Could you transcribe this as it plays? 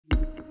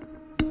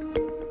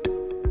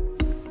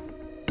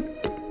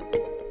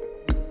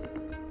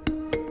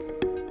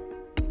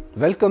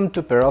Welcome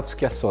to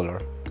Perovskia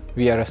Solar.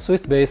 We are a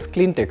Swiss-based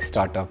clean tech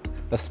startup,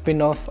 a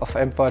spin-off of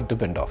Empire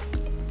Dubendorf.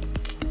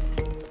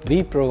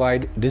 We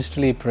provide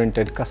digitally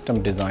printed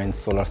custom designed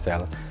solar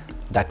cell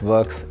that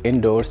works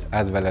indoors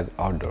as well as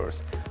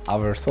outdoors.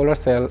 Our solar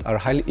cells are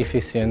highly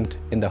efficient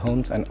in the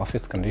homes and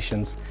office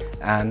conditions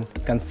and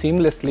can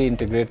seamlessly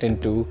integrate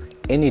into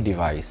any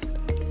device.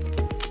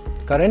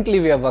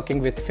 Currently, we are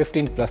working with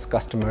 15+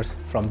 customers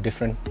from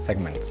different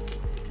segments.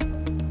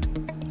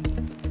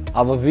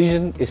 Our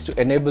vision is to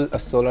enable a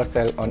solar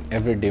cell on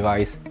every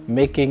device,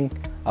 making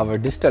our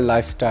digital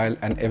lifestyle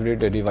and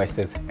everyday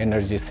devices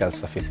energy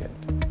self-sufficient.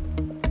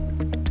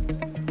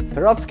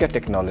 Perovskia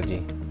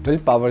technology will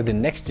power the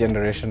next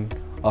generation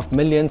of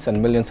millions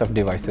and millions of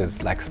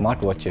devices like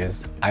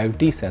smartwatches,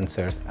 IoT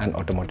sensors, and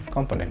automotive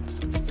components.